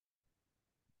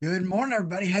Good morning,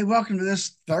 everybody. Hey, welcome to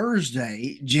this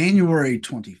Thursday, January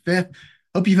 25th.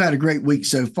 Hope you've had a great week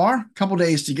so far. A couple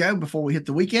days to go before we hit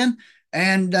the weekend.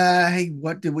 And hey,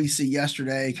 what did we see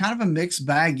yesterday? Kind of a mixed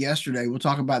bag yesterday. We'll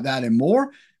talk about that and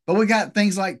more. But we got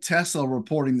things like Tesla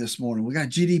reporting this morning. We got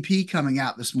GDP coming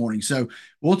out this morning. So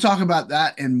we'll talk about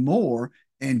that and more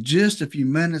in just a few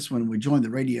minutes when we join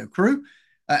the radio crew.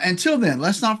 Until then,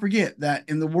 let's not forget that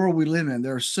in the world we live in,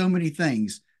 there are so many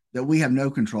things that we have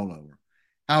no control over.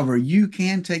 However, you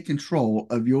can take control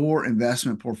of your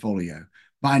investment portfolio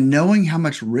by knowing how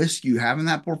much risk you have in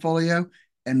that portfolio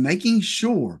and making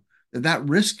sure that that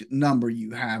risk number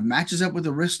you have matches up with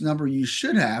the risk number you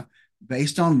should have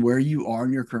based on where you are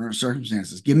in your current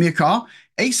circumstances. Give me a call,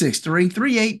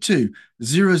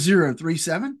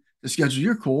 863-382-0037 to schedule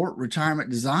your core retirement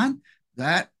design.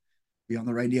 That will be on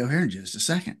the radio here in just a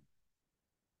second.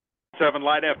 7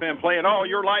 Light FM playing all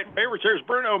your light favorites. There's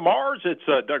Bruno Mars. It's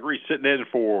Doug Reese sitting in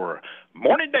for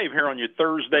Morning Dave here on your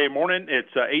Thursday morning. It's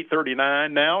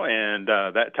 8:39 now, and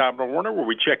that time of the morning where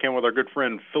we check in with our good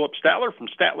friend Phillip Statler from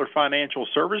Statler Financial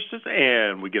Services,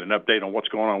 and we get an update on what's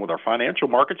going on with our financial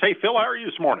markets. Hey, Phil, how are you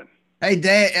this morning? Hey,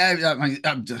 Dave,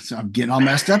 I'm getting all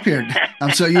messed up here.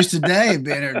 I'm so used to Dave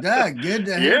being here. Doug, good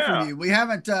to hear from Yeah. you. We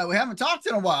haven't talked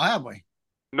in a while, have we?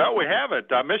 No, we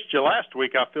haven't. I missed you last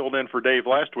week. I filled in for Dave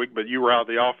last week, but you were out of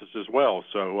the office as well.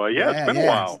 So, yeah, it's Yeah, been a yeah.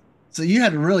 while. So you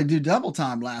had to really do double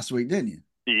time last week, didn't you?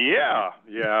 Yeah,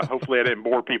 yeah. Hopefully, I didn't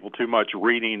bore people too much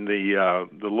reading the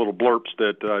little blurps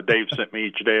that Dave sent me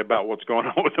each day about what's going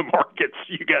on with the markets.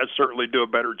 You guys certainly do a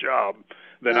better job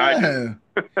than I do.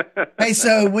 Oh. Hey,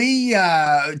 so we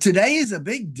today is a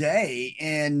big day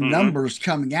in Hmm. numbers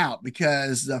coming out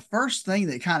because the first thing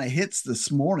that kind of hits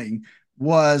this morning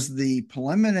was the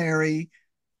preliminary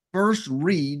first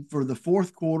read for the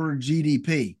fourth quarter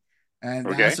GDP. And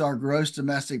Okay. that's our gross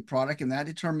domestic product, and that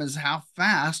determines how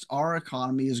fast our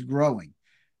economy is growing.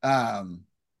 Um,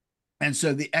 and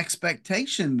so the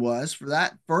expectation was for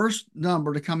that first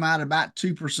number to come out about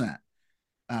 2%.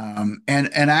 And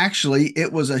actually,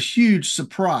 it was a huge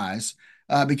surprise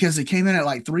because it came in at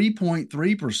like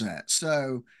 3.3%.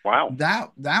 So Wow.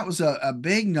 that was a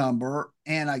big number.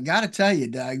 And I got to tell you,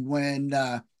 Doug, when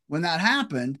that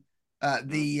happened,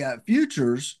 the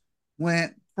futures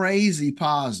went crazy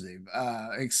positive.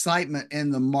 Excitement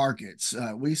in the markets.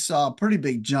 We saw a pretty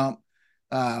big jump.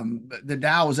 The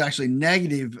Dow was actually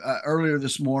negative earlier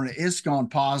this morning. It's gone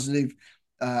positive.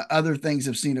 Other things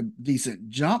have seen a decent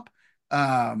jump.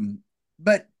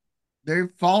 But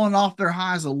they've fallen off their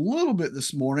highs a little bit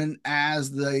this morning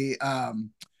as the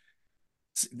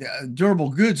durable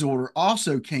goods order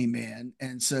also came in.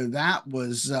 And so that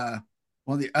was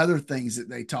one of the other things that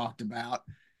they talked about.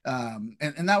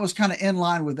 And that was kind of in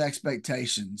line with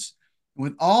expectations.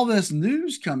 With all this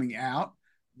news coming out,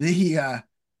 the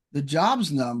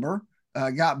jobs number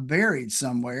got buried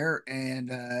somewhere,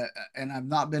 and I've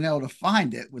not been able to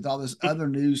find it with all this other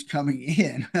news coming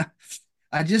in.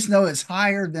 I just know it's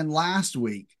higher than last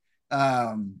week,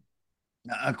 um,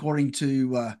 according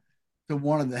to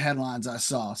one of the headlines I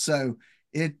saw. So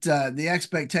the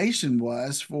expectation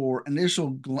was for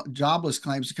initial jobless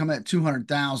claims to come in at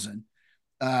 200,000.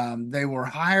 They were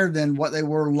higher than what they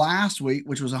were last week,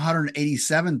 which was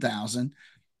 187,000.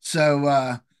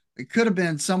 So it could have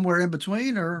been somewhere in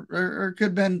between, or it could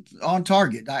have been on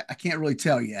target. I can't really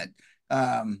tell yet.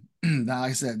 Like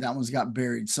I said, that one's got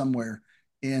buried somewhere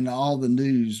in all the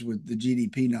news with the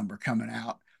GDP number coming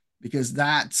out because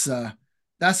that's a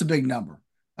big number.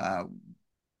 Uh,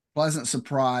 Pleasant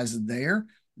surprise there.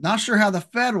 Not sure how the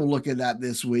Fed will look at that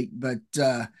this week, but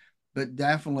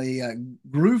definitely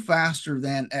grew faster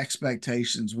than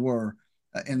expectations were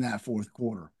in that fourth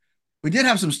quarter. We did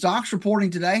have some stocks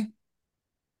reporting today.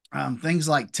 Things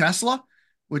like Tesla,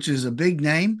 which is a big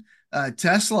name.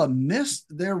 Tesla missed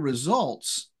their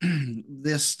results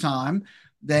this time.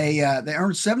 They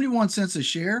earned 71 cents a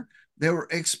share. They were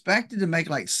expected to make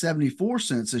like 74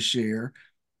 cents a share,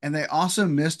 and they also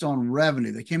missed on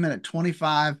revenue. They came in at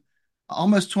 25,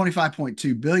 almost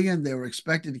 25.2 billion. They were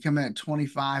expected to come in at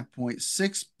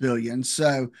 25.6 billion.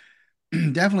 So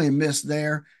definitely a miss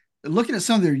there. Looking at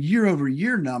some of their year over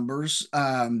year numbers,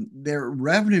 their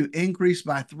revenue increased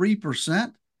by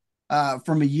 3%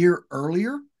 from a year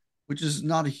earlier, which is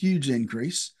not a huge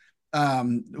increase.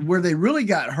 Where they really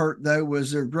got hurt, though,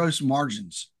 was their gross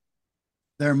margins.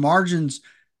 Their margins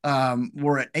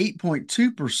were at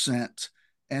 8.2%,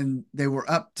 and they were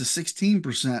up to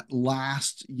 16%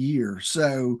 last year.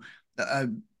 So, uh,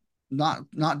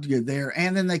 not good there.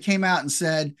 And then they came out and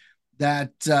said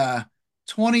that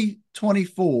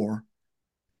 2024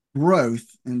 growth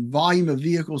and volume of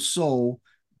vehicles sold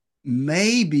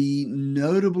may be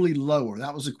notably lower.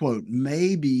 That was a quote,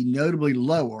 may be notably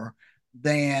lower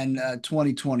than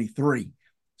 2023.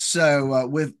 So,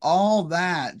 with all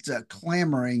that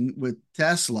clamoring with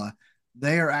Tesla,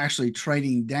 they are actually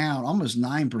trading down almost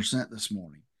 9% this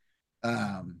morning.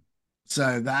 Um,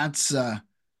 so, that's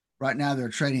right now they're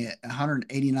trading at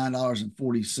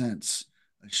 $189.40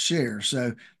 a share.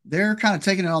 So, they're kind of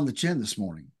taking it on the chin this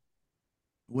morning.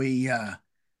 We, uh,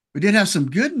 we did have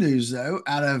some good news though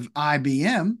out of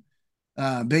IBM,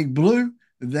 Big Blue.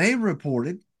 They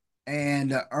reported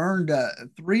and earned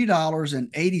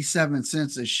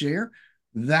 $3.87 a share.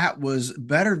 That was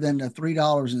better than the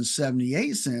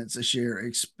 $3.78 a share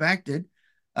expected.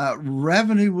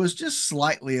 Revenue was just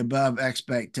slightly above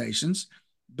expectations,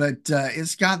 but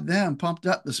it's got them pumped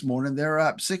up this morning. They're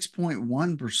up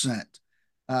 6.1%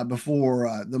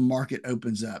 before the market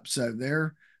opens up. So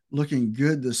they're looking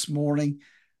good this morning.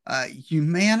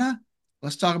 Humana,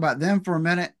 let's talk about them for a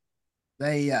minute.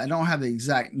 They I don't have the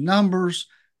exact numbers,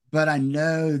 but I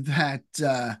know that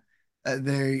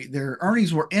their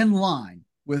earnings were in line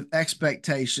with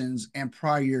expectations and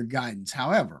prior year guidance.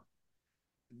 However,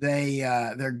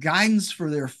 their guidance for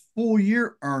their full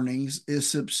year earnings is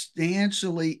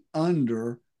substantially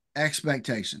under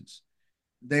expectations.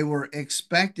 They were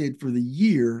expected for the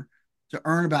year to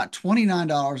earn about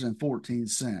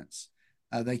 $29.14.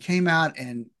 They came out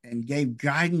and gave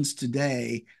guidance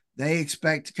today. They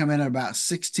expect to come in at about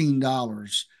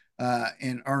 $16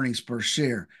 in earnings per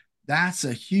share. That's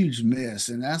a huge miss,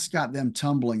 and that's got them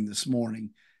tumbling this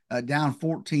morning, down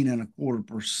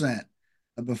 14.25%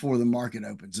 before the market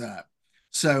opens up.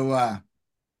 So,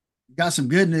 got some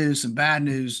good news, some bad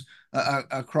news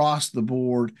across the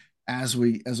board as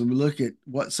we look at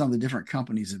what some of the different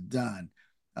companies have done.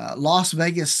 Las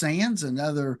Vegas Sands,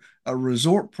 another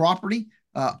resort property,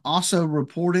 also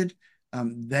reported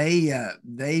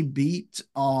they beat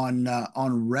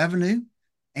on revenue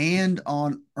and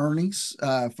on earnings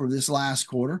for this last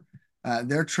quarter.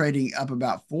 They're trading up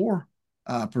about 4%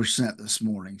 this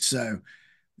morning. So,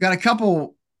 got a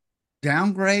couple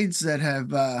downgrades that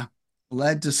have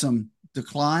led to some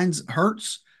declines.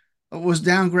 Hertz was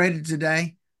downgraded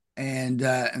today, and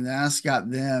that's got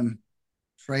them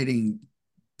trading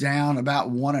down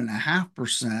about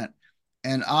 1.5%.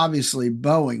 And obviously,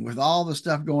 Boeing, with all the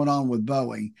stuff going on with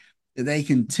Boeing, they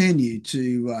continue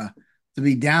to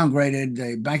be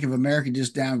downgraded. Bank of America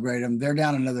just downgraded them. They're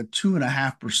down another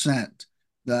 2.5%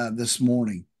 this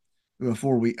morning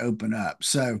before we open up.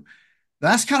 So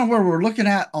that's kind of where we're looking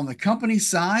at on the company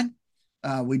side.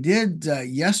 We did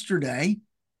yesterday.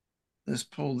 Let's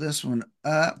pull this one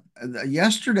up.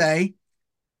 Yesterday,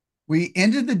 we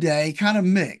ended the day kind of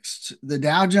mixed. The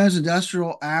Dow Jones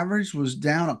Industrial Average was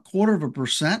down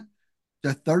 0.25%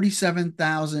 to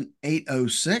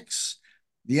 37,806.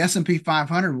 The S&P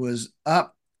 500 was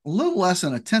up a little less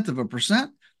than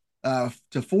 0.1% to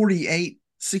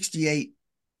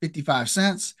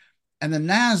 48.6855 and the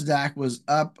Nasdaq was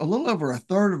up a little over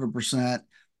 0.33%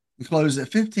 and closed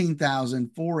at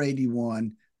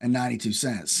 15,481 and 92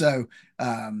 cents. So,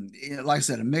 like I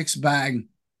said, a mixed bag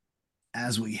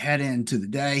as we head into the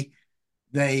day.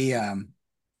 They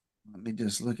let me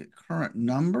just look at current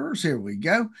numbers. Here we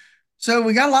go. So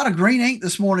we got a lot of green ink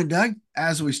this morning, Doug.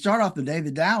 As we start off the day,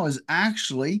 the Dow is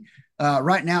actually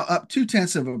right now up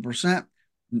 0.2%.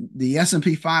 The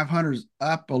S&P 500 is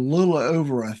up a little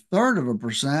over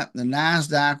 0.33%. The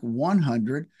Nasdaq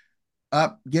 100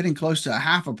 up, getting close to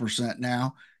 0.5%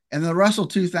 now, and the Russell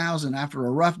 2000, after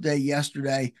a rough day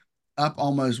yesterday, up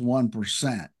almost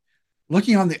 1%.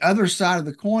 Looking on the other side of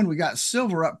the coin, we got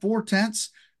silver up 0.4.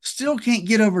 Still can't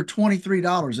get over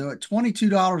 $23 though, at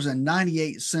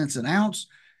 $22.98 an ounce.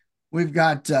 We've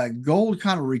got gold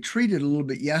kind of retreated a little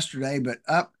bit yesterday, but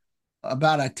up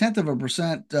about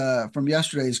 0.1% from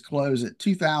yesterday's close at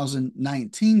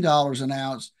 $2,019 an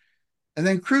ounce. And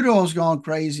then crude oil's gone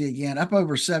crazy again, up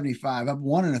over 75, up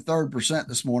 1.33%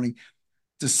 this morning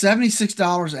to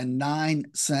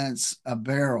 $76.09 a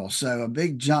barrel. So a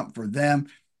big jump for them.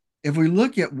 If we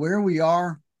look at where we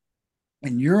are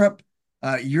in Europe,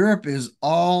 Europe is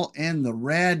all in the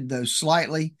red, though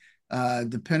slightly,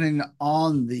 depending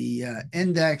on the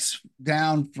index,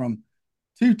 down from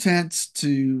 0.2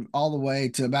 to all the way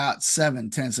to about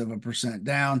 0.7%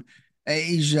 down.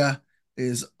 Asia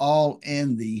is all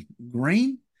in the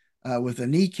green, with the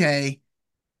Nikkei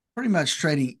pretty much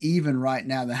trading even right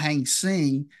now. The Hang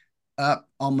Seng up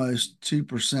almost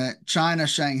 2%. China,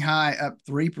 Shanghai up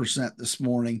 3% this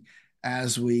morning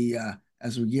as we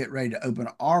get ready to open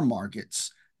our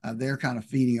markets. They're kind of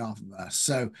feeding off of us.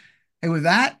 So, hey, with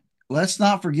that, let's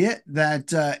not forget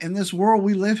that in this world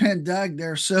we live in, Doug,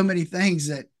 there are so many things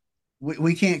that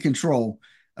we can't control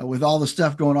with all the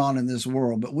stuff going on in this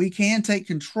world, but we can take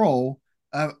control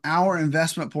of our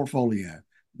investment portfolio.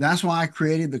 That's why I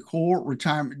created the Core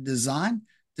Retirement Design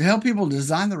to help people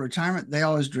design the retirement they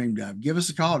always dreamed of. Give us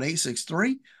a call at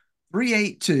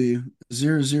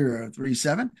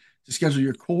 863-382-0037 to schedule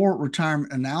your core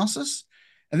retirement analysis.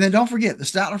 And then don't forget the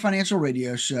Statler Financial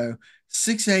Radio Show,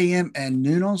 6 a.m. and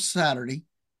noon on Saturday,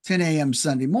 10 a.m.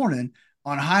 Sunday morning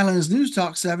on Highlands News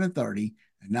Talk 730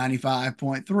 and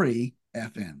 95.3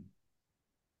 FM.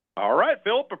 All right,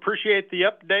 Phillip, appreciate the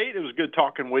update. It was good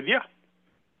talking with you.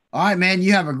 All right, man,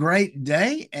 you have a great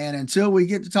day. And until we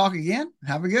get to talk again,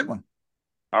 have a good one.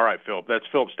 All right, Phillip. That's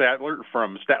Phillip Statler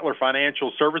from Statler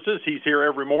Financial Services. He's here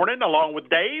every morning along with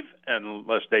Dave,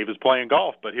 unless Dave is playing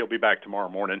golf, but he'll be back tomorrow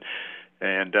morning.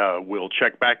 And we'll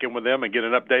check back in with them and get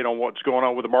an update on what's going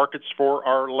on with the markets for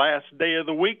our last day of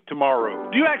the week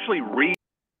tomorrow. Do you actually read?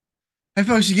 Hey,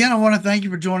 folks, again, I want to thank you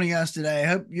for joining us today. I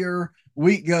hope your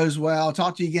week goes well.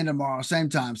 Talk to you again tomorrow, same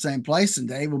time, same place, and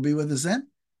Dave will be with us then.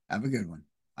 Have a good one.